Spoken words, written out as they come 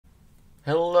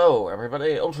Hello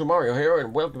everybody, Ultra Mario here,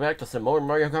 and welcome back to some more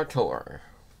Mario Kart Tour.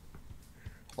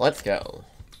 Let's go.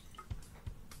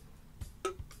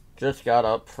 Just got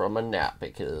up from a nap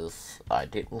because I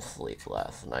didn't sleep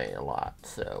last night a lot,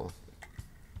 so...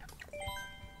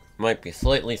 might be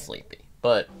slightly sleepy,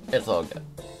 but it's all good.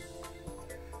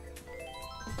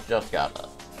 Just got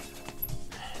up.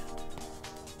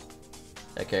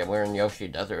 Okay, we're in Yoshi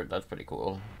Desert, that's pretty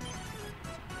cool.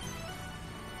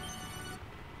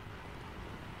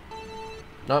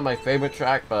 Not my favorite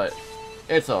track, but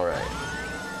it's alright.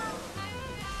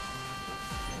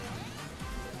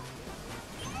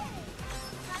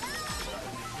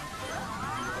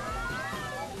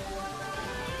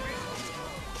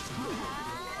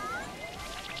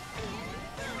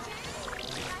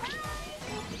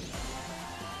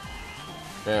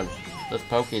 Damn, this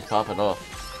Poke's popping off.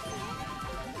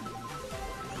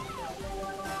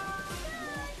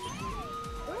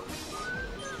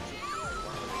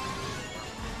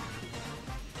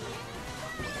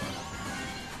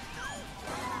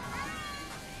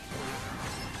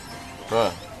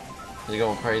 Bruh, he's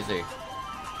going crazy.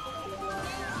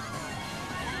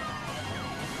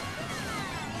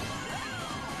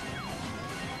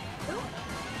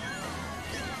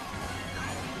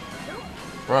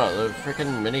 Bruh, they're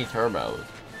freaking mini turbos.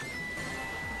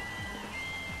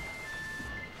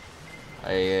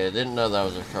 I didn't know that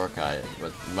was a shortcut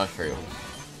with mushrooms.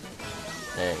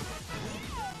 Dang.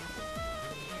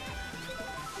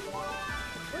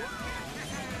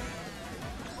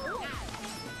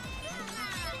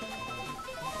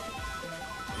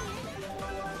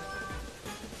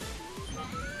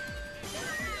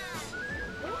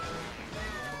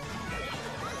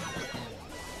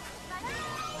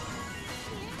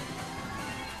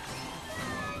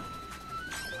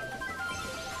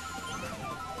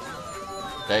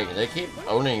 They keep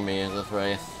owning me in this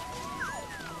race.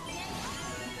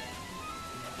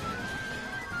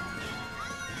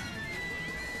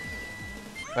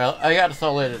 Well, I got a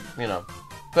solid, you know,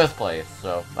 5th place,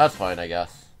 so that's fine, I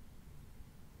guess.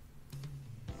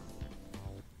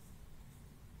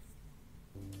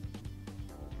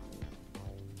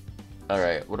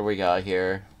 Alright, what do we got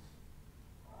here?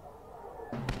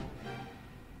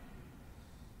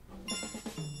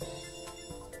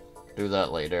 Do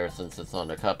that later, since it's on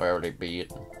the cup I already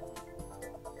beat.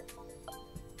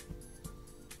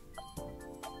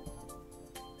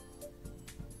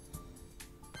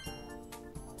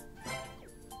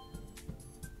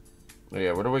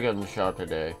 Yeah, what are we getting shot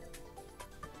today?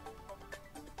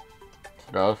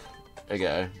 Stuff?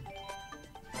 Okay.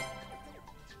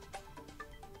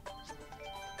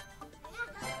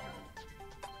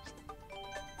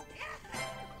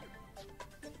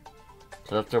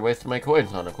 Stuff they're wasting my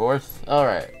coins on, of course.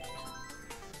 Alright.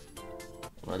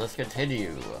 Let us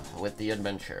continue with the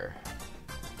adventure.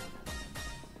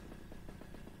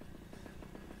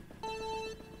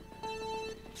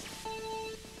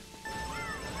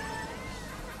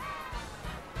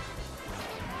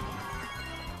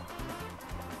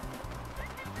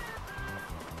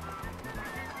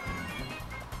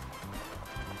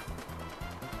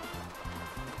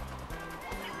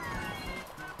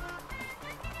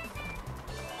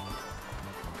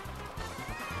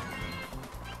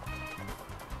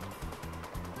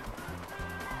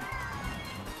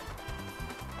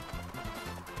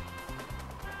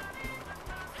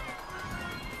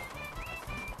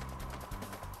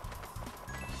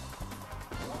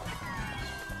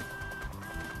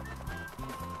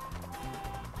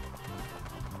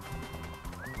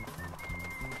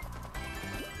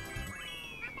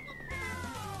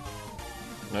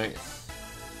 Nice.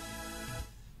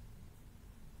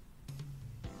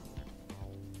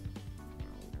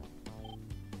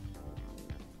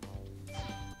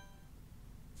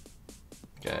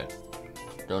 Okay.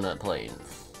 Donut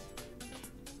Plains.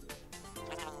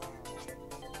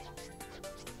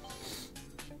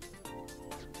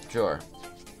 Sure.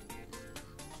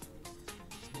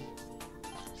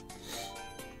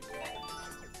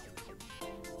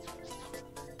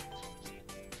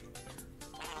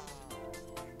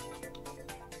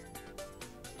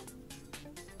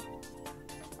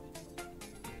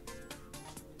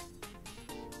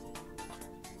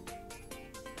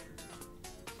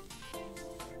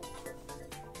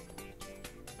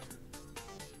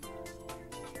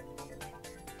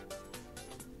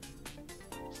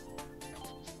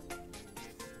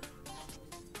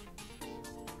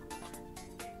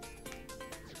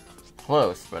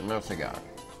 Close, but no cigar.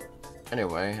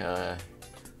 Anyway,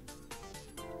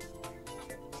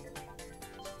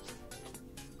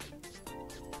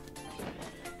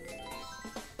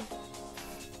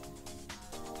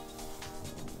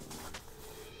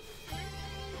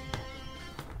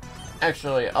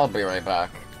 Actually, I'll be right back.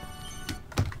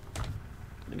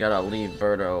 You gotta leave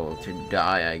Birdo to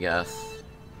die, I guess.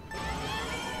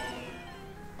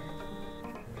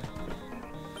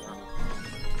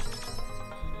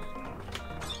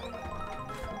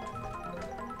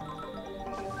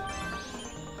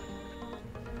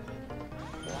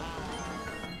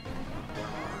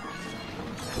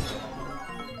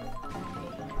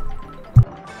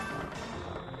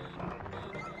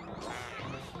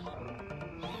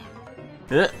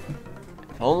 If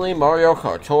only Mario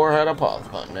Kart Tour had a pause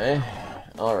button, eh?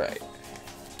 Alright.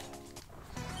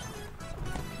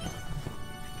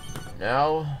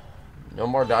 Now, no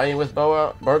more dying with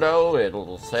Birdo.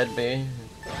 It'll instead be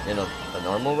in a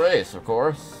normal race, of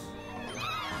course.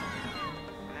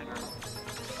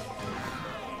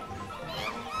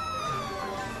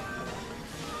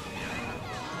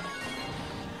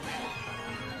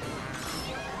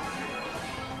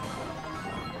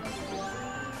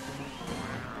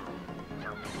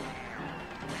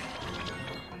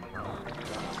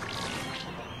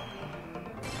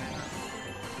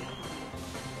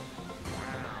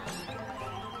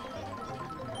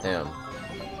 Damn.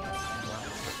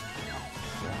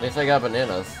 At least I got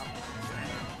bananas.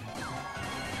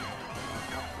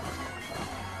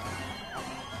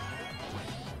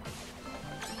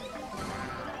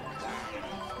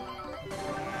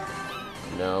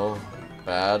 No.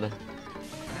 Bad.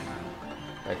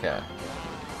 Okay.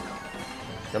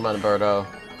 Come on, Birdo.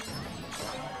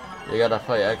 You gotta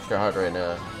fight extra hard right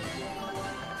now.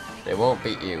 They won't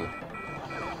beat you.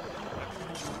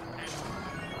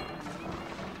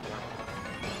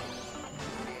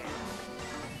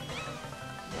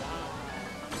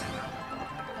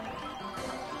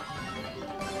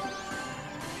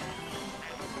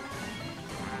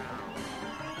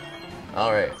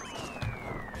 Alright.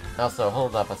 Also,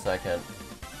 hold up a second.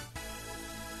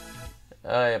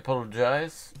 I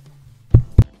apologize.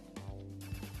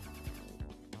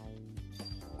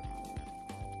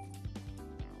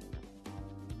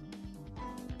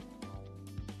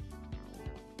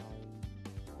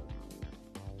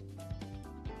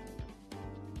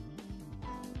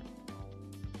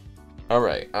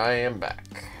 Alright, I am back.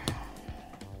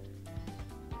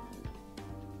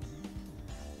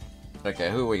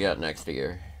 Okay, who we got next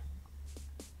here?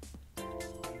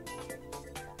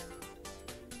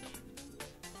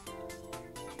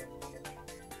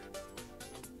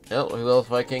 Oh, who else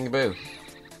fight King Boo?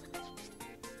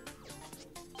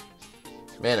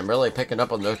 Man, I'm really picking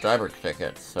up on those driver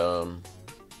tickets.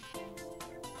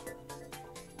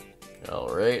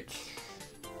 Alright.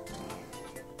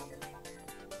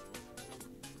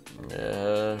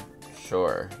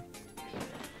 Sure.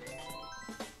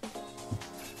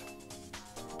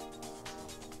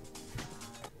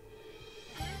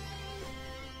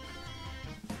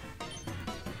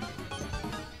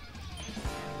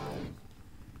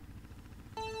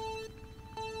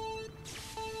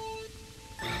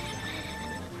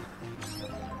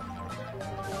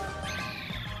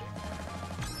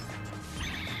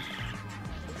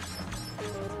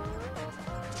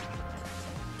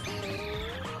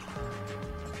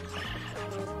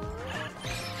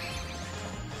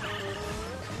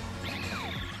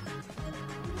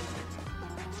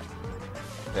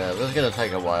 Yeah, this is gonna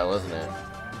take a while, isn't it?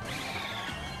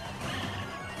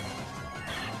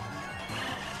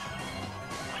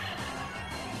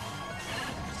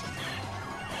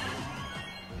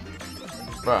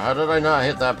 Bro, how did I not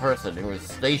hit that person who was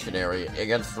stationary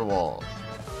against the wall?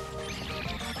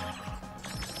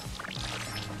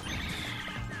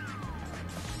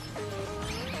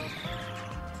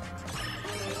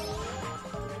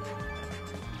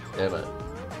 Damn it.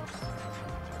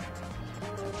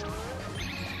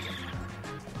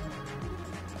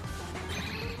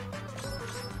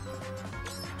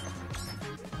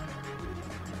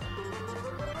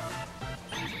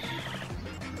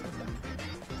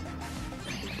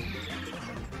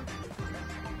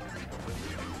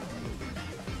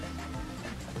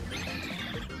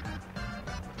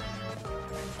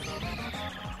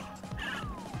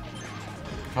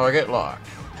 Target locked.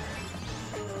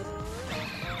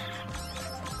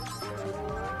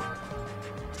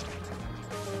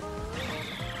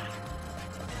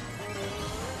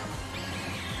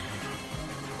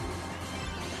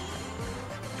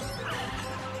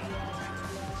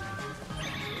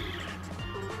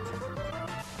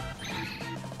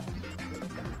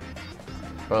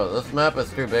 Bro, this map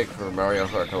is too big for Mario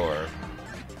Kart Tour.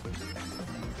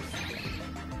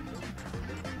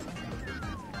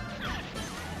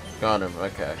 Got him,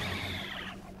 okay.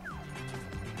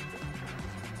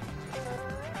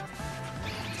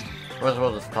 Might as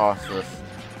well just toss this.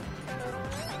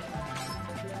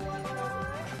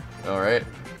 Alright.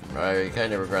 I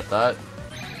kinda regret that.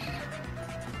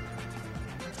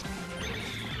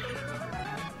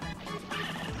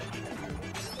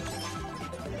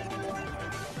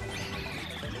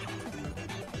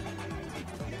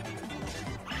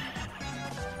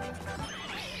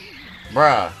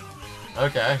 Bruh.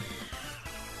 Okay.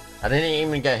 I didn't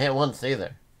even get hit once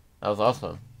either. That was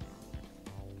awesome.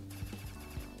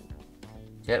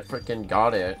 Get freaking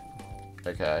got it.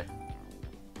 Okay.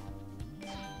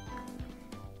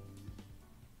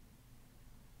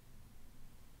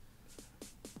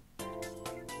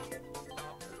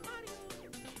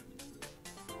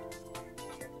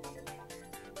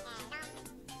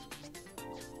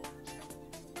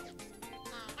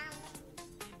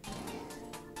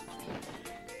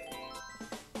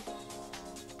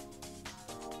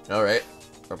 Alright,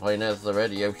 we're playing as the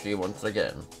red Yoshi once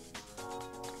again.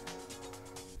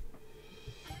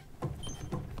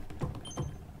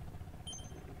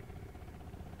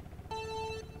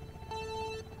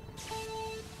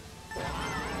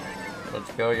 Let's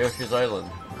go Yoshi's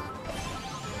Island.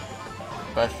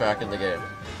 Best track in the game.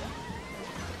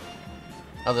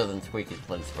 Other than Squeaky's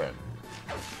Flint Sprint.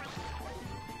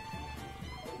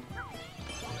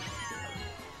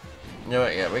 You know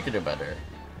what, yeah, we could do better.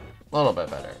 A little bit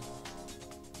better.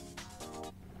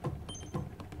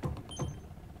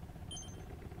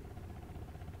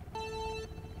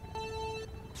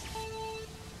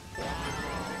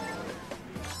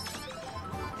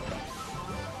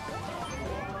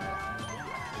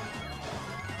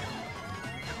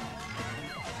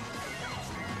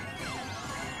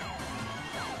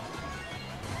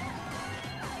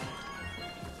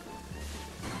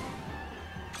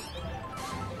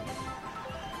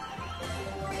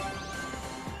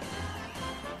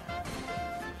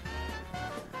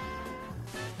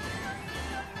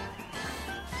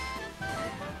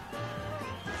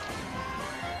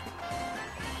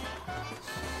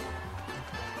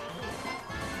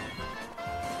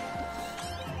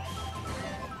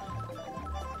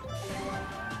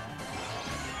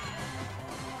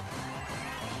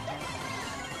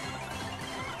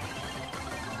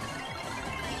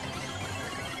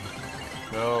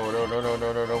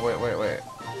 No, wait.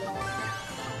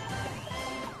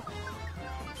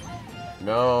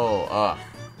 No,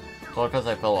 it's all because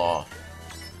I fell off.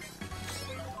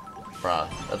 Bruh,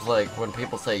 that's like when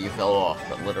people say you fell off,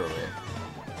 but literally.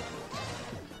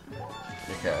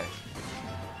 Okay.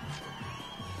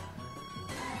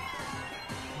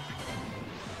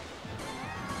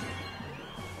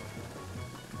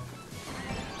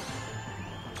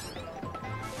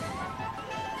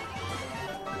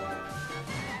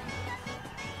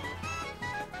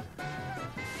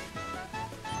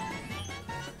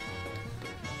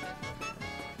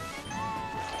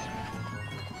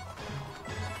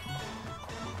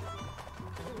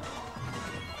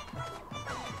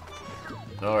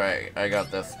 Alright, I got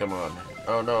this, come on.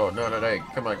 Oh no,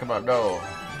 come on, no.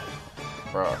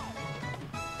 Bro.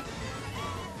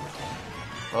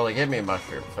 Well, they gave me a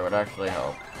mushroom, so it actually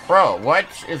helped. Bro, what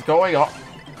is going on?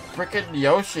 Frickin'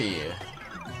 Yoshi!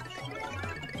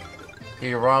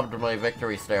 He robbed my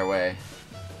victory stairway.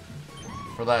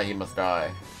 For that, he must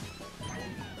die.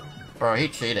 Bro, he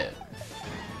cheated.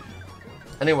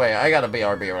 Anyway, I gotta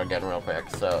BRB again real quick,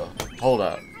 so hold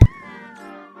up.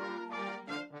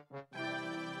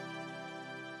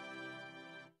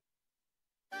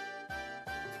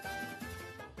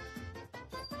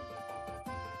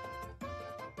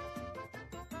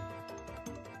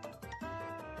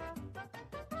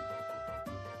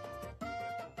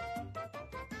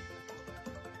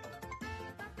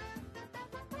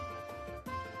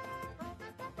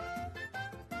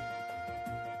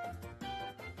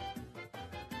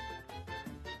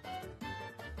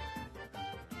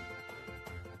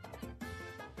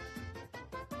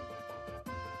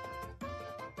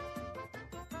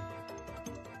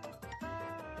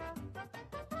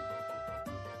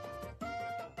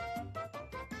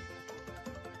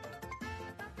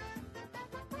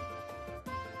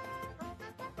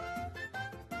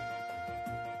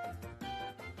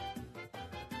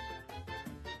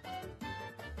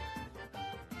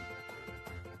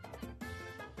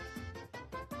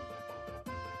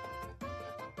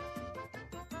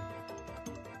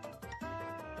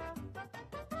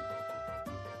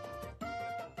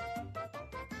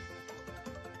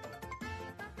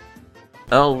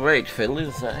 Alright,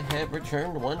 fellas, I have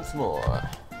returned once more.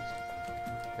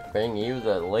 To bring you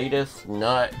the latest,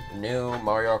 not new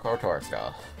Mario Kart Tour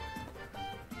stuff.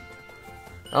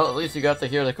 Oh, at least you got to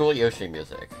hear the cool Yoshi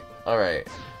music. Alright.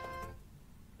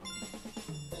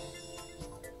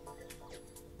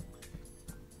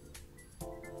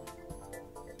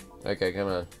 Okay, come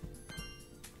on.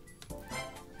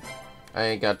 I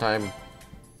ain't got time.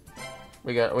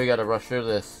 We gotta rush through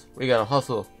this. We gotta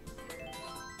hustle.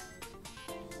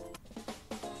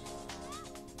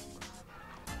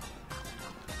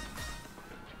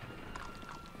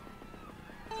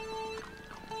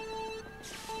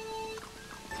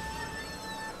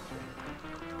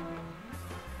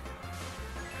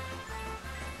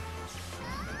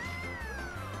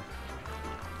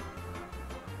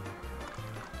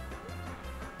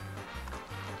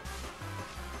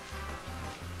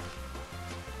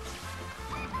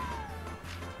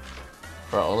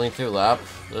 Bro, only 2 laps?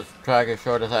 This track is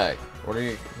short as heck.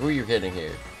 Who are you kidding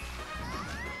here?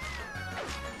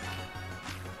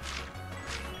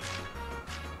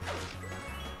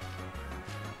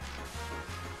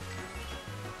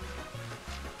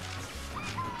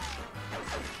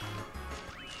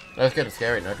 That's getting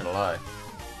scary, not gonna lie.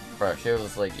 Bro, she was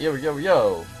just like, yo, yo,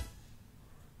 yo!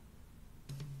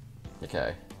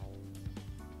 Okay.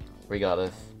 We got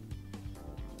this.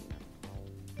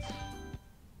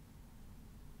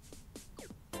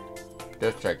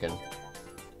 Just checking.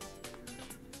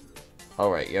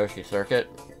 Alright, Yoshi circuit.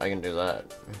 I can do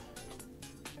that.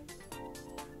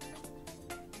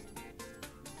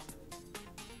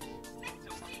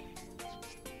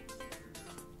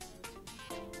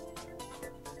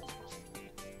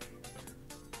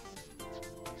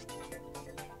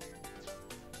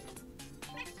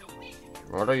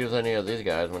 Why do I use any of these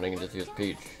guys when I can just use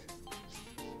Peach?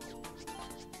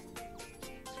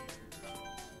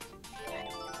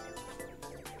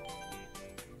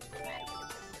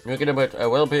 Looking at which, I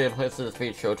will be able to place this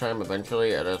Peach Showtime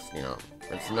eventually. I just, you know,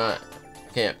 it's not,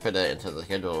 can't fit it into the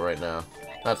schedule right now.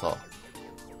 That's all.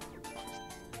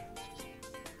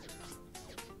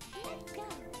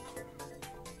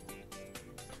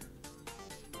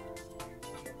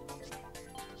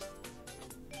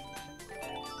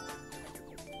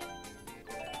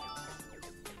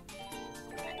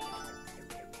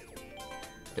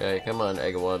 Okay, come on,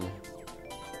 Egg 1.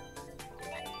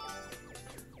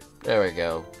 There we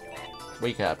go.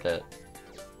 We capped it.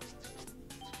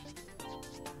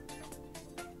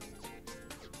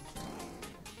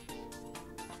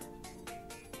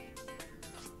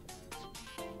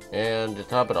 And to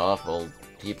top it off, we'll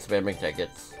keep spamming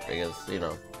tickets, because, you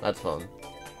know, that's fun.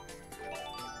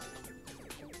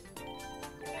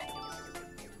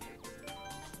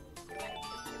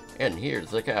 And here's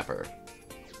the capper.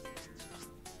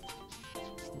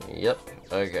 Yep,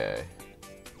 okay.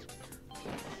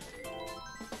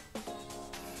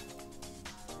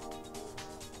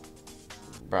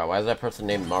 Bro, why is that person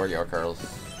named Mario Girls?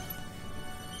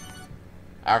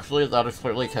 Actually, that is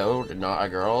clearly Toad and not a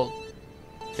girl.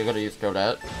 She could have used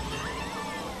Toadette.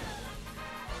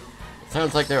 It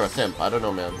sounds like they're a simp, I don't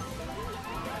know, man.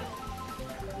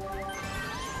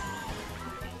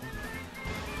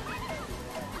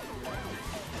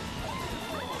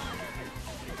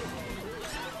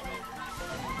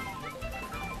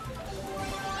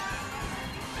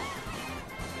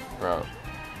 Bro.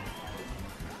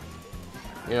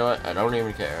 You know what? I don't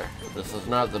even care. This is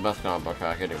not the best combo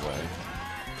track anyway.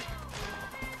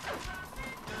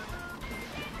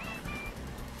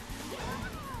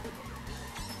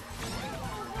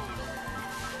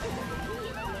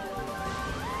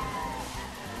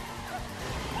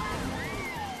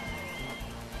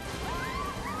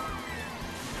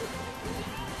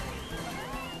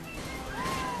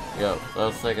 Yo, that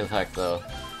was sick as heck though.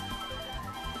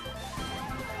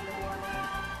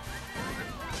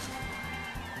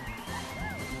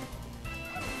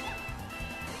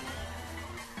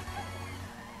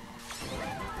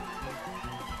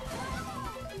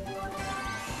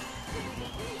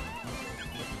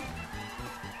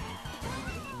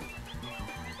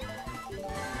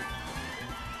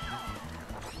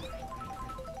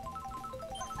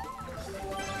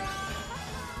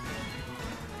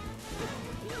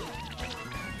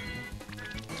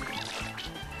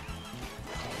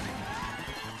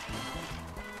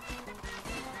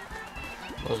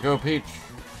 Let's go, Peach.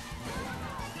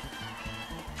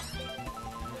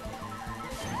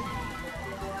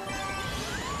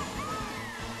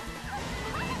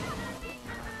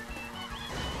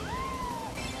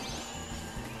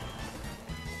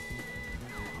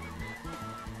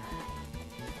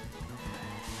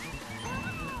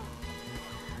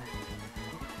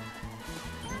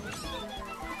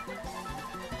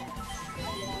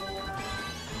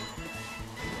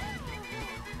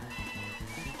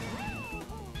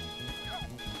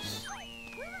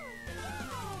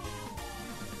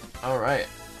 Alright.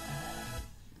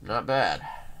 Not bad.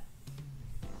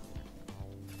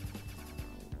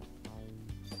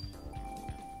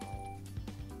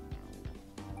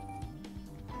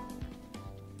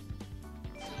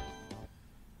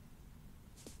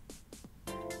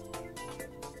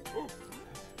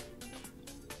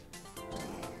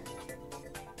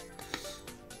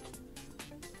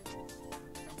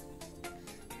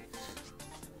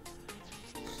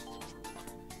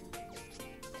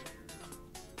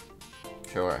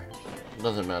 Sure.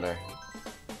 Doesn't matter.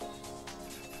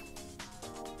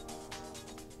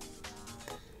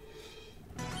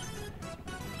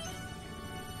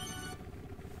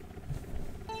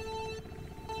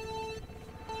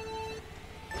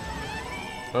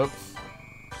 Oops.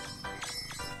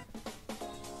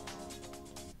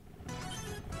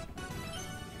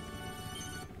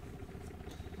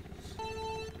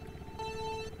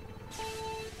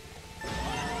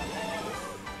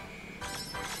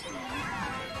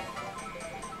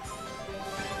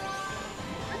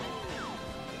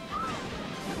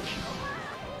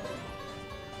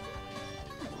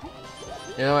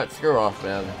 You know what? Screw off,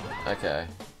 man. Okay.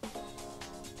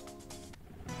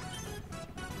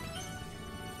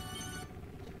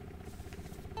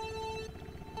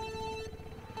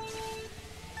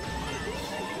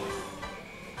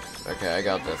 Okay, I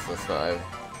got this time.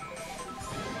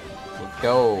 Let's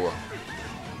go.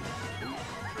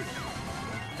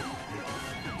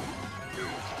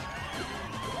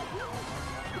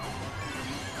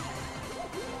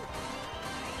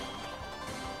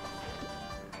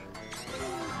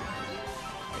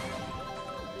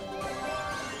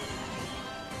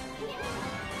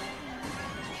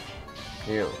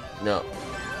 You. No.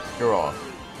 Screw off.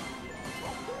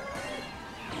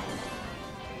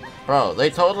 Bro, they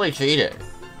totally cheated.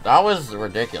 That was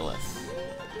ridiculous.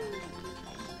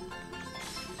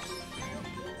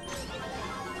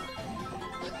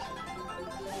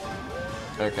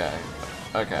 Okay.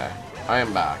 Okay. I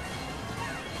am back.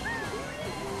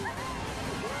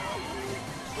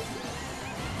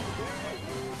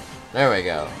 There we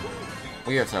go.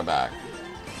 We are so back.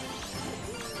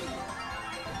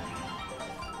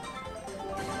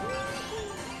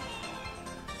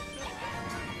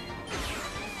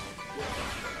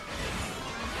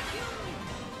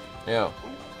 Ew.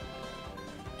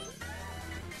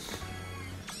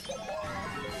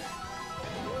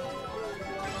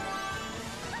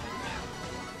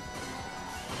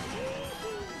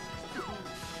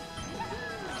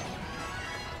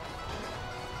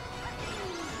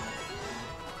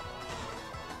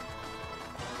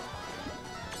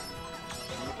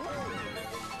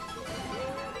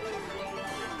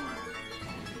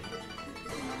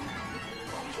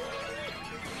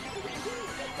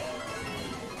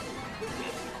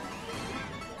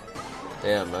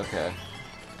 Damn, okay.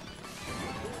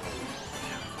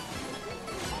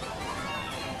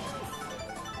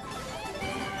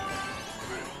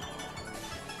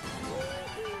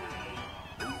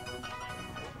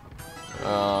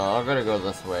 I'm gonna go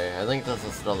this way. I think this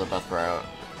is still the best route.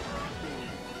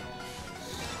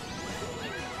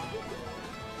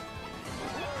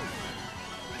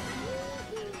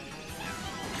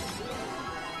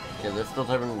 Okay, there's still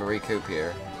time to recoup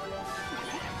here.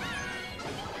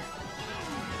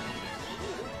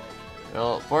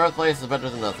 Well, 4th place is better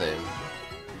than nothing.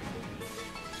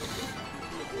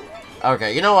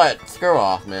 Okay, you know what? Screw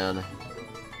off, man.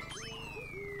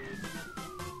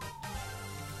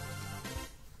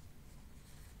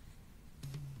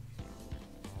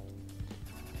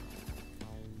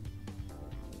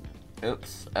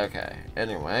 Oops. Okay.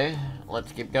 Anyway,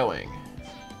 let's keep going.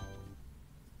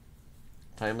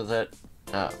 Time is it?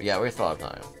 Oh, yeah, we still have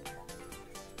time.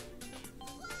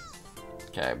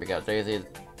 Okay, we got Daisy.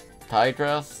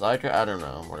 Tidress? I don't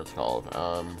know what it's called.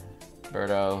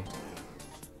 Birdo.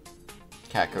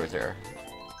 Cat Cruiser.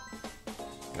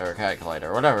 Or Cat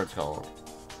Collider, whatever it's called.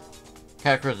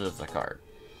 Cat Cruiser is a cart.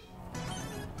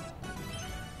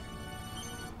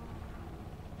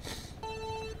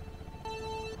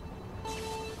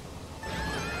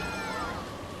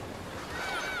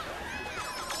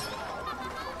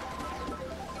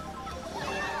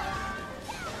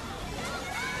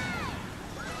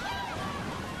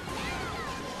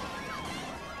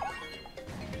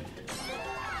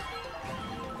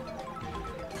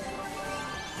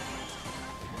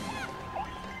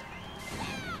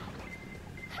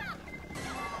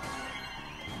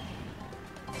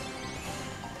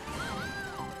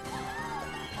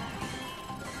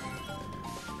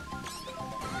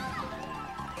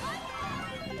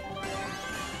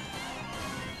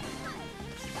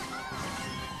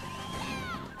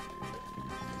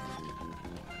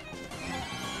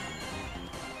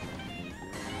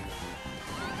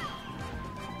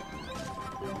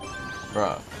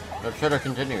 Bruh, that should have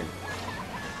continued.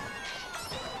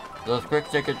 Those quick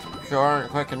tickets sure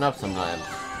aren't quick enough sometimes.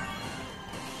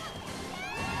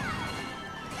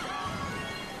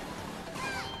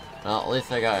 Well, at least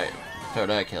I got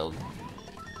Toadette killed.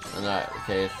 In that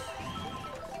case.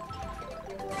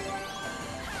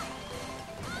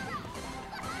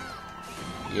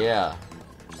 Yeah.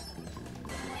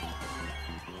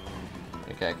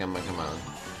 Okay, come on, come on.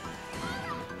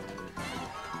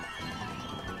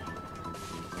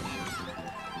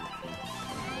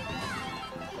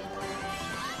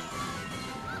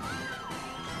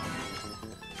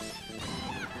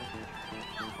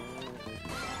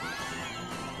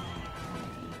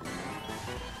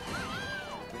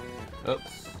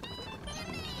 Oops.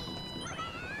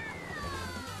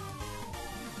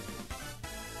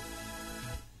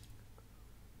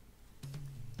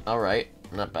 Alright,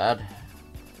 not bad.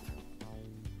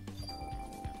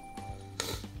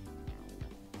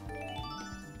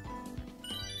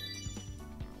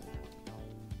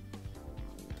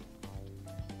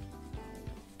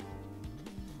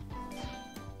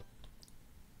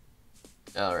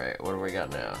 Alright, what do we got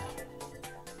now?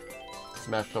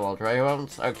 Smash the wall dry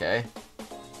bones? Okay.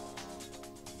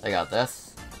 I got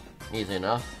this. Easy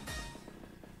enough.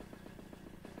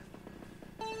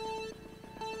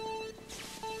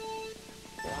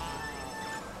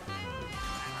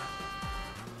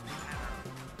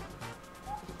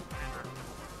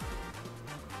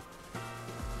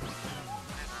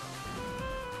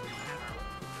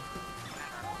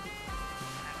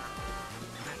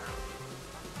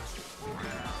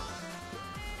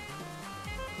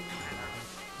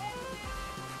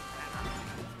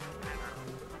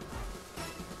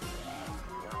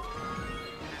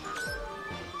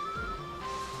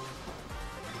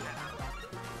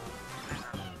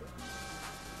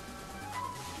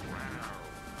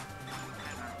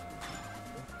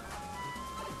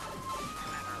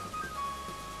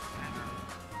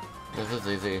 This is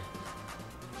easy.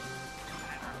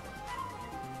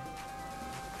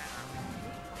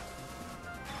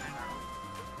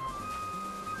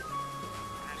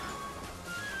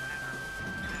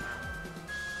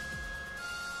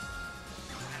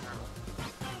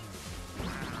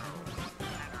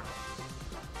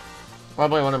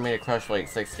 Probably wanted me to crush like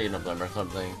 16 of them or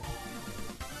something.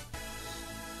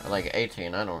 Or like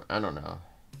 18, I don't know.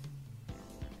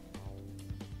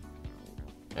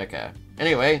 Okay.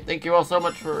 Anyway, thank you all so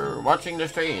much for watching the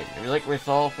stream. If you like what you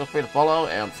saw, feel free to follow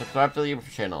and subscribe to the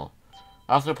YouTube channel.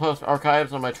 I also post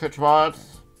archives on my Twitch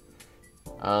VODs.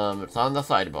 It's on the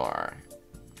sidebar.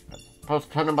 I post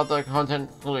a ton of other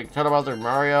content, including a ton of other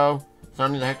Mario,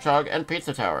 Sonic the Hedgehog, and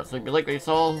Pizza Tower. So if you like what you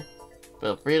saw,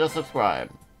 feel free to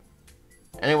subscribe.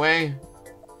 Anyway,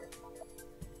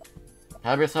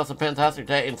 have yourselves a fantastic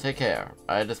day and take care.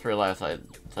 I just realized I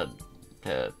said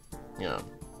to, you know,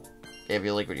 gave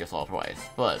you Liquid Assault twice,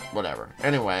 but whatever.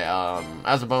 Anyway,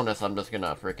 as a bonus, I'm just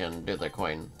gonna freaking do the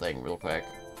coin thing real quick.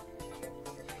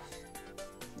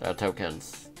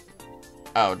 Tokens.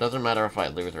 Oh, it doesn't matter if I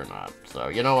lose or not, so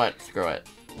you know what? Screw it.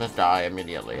 Just die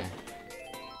immediately.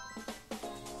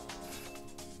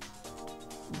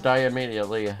 Die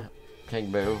immediately, King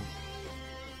Boo.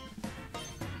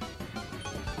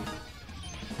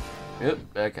 Oop,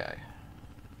 okay.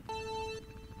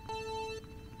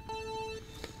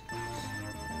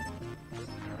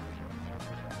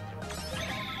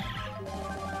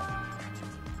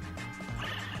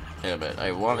 Damn it,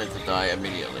 I wanted to die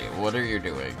immediately. What are you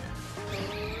doing?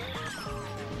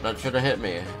 That should have hit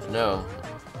me. No.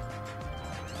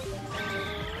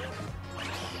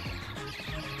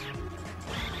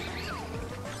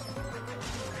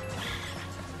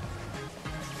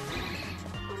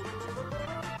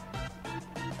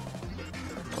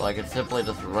 Well, I could simply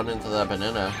just run into that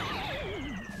banana.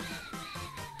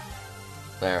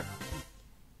 There.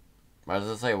 Why does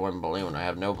it say one balloon? I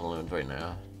have no balloons right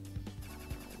now.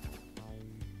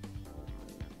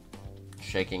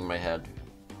 Shaking my head.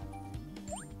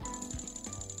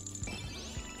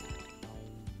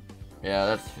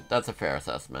 Yeah, that's a fair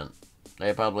assessment.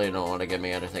 They probably don't want to give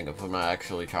me anything if I'm not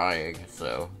actually trying,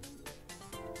 so.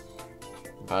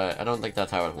 But I don't think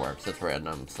that's how it works. It's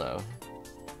random, so.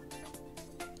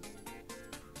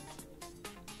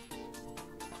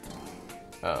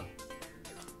 Oh.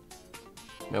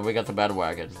 No, we got the bad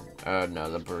wagon. No,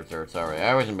 the bruiser, sorry.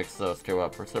 I always mix those two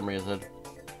up for some reason.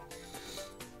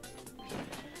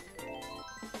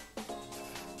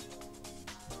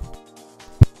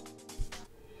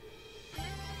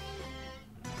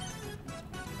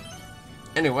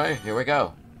 Anyway, here we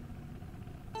go.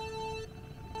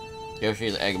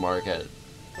 Yoshi's Egg Market.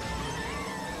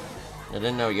 I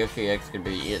didn't know Yoshi eggs could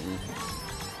be eaten.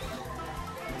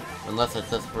 Unless it's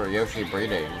just for Yoshi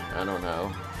breeding. I don't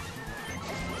know.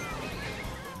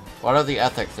 What are the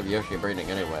ethics of Yoshi breeding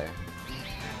anyway?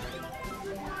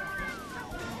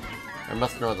 I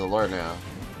must know the lore now.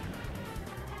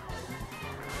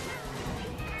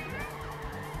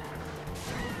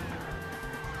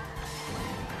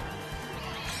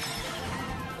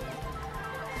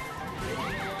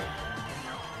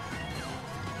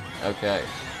 Okay.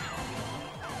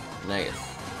 Nice.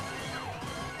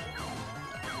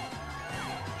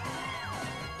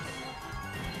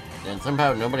 And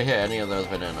somehow nobody hit any of those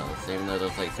bananas, even though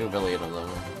there's like 2 billion of them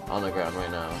on the ground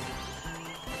right now.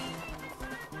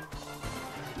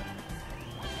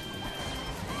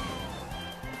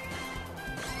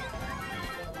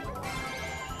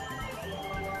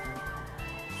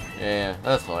 Yeah,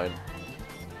 that's fine.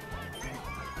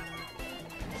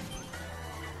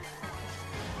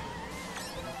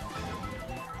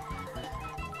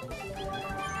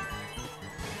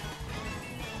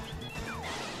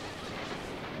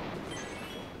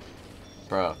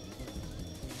 Bro.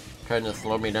 Trying to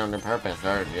slow me down on purpose,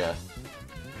 aren't ya?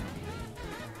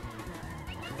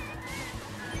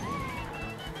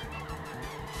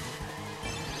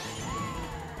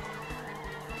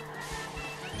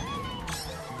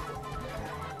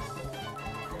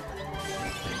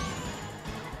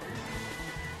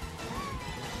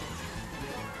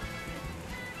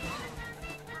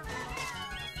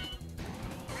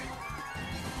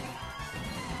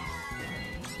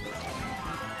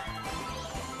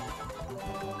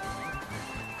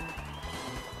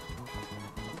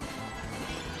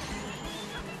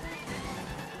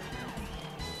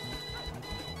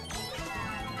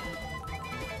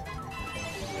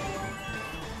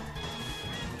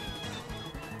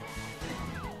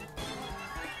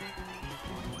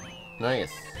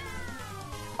 Nice.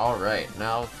 Alright,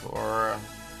 now for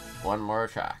one more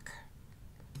track.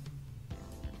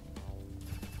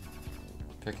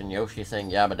 Picking Yoshi saying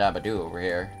yabba dabba doo over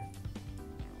here.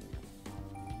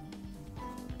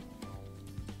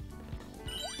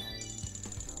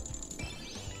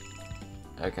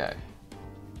 Okay.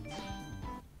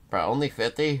 Bro, only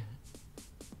 50?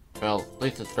 Well, at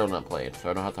least it's still not played,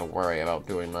 so I don't have to worry about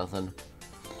doing nothing.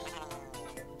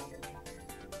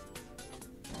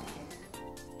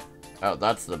 Oh,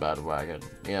 that's the bad wagon.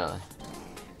 Yeah.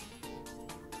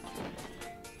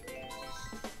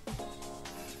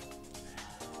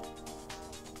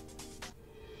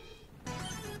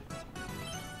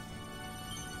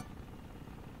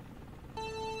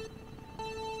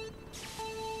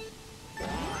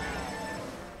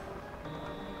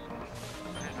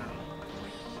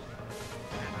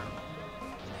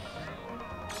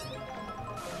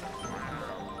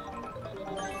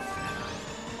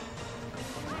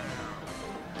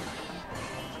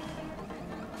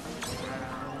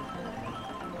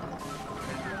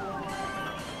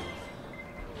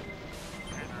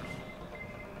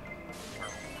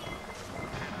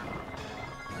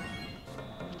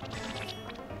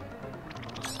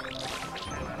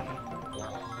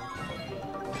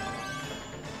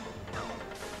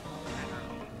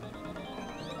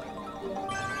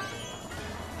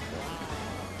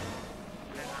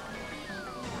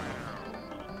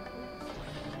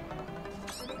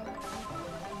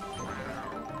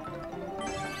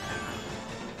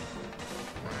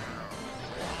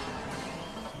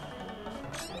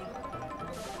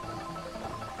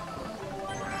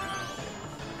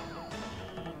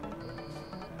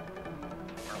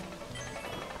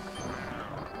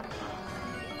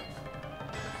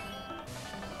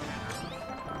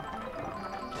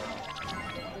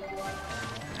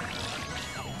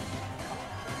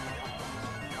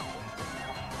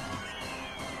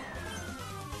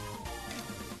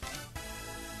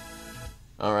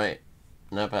 Alright.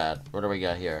 Not bad. What do we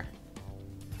got here?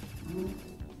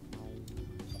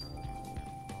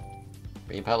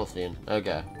 Be Palestine.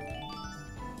 Okay.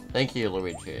 Thank you,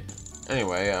 Luigi.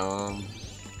 Anyway,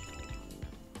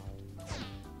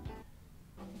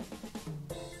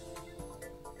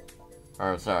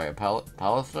 or, sorry,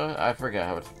 Palesta? I forget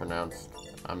how it's pronounced.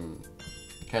 I'm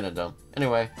kinda dumb.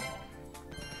 Anyway.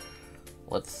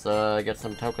 Let's, get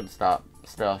some token stuff.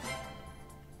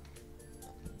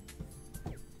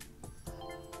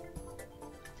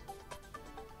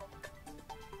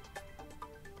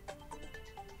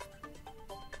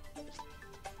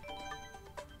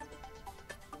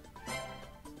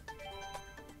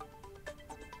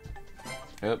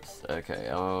 Oops, okay,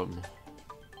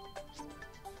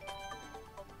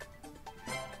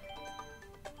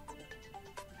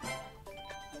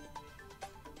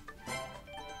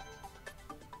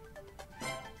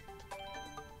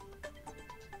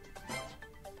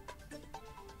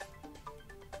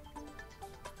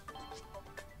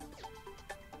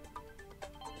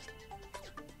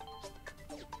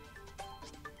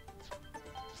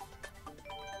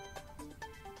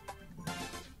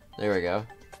 there we go.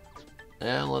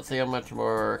 And let's see how much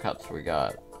more cups we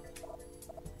got.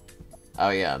 Oh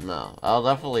yeah, no. I'll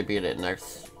definitely beat it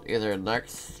either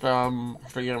next, stream,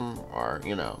 or,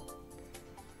 you know.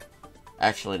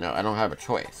 Actually, no, I don't have a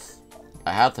choice.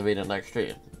 I have to beat the next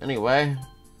street. Anyway.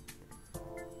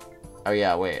 Oh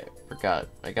yeah, wait. Forgot.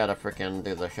 I gotta freaking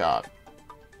do the shop.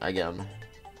 Again.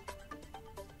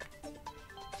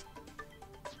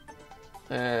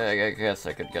 I guess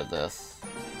I could get this.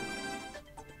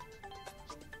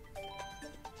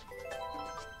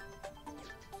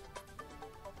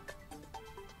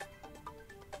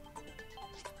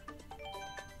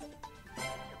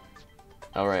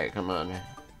 Alright, come on.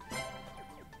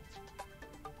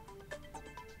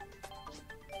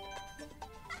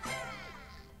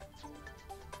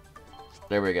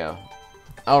 There we go.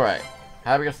 Alright.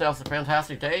 Have yourselves a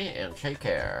fantastic day, and take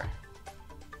care.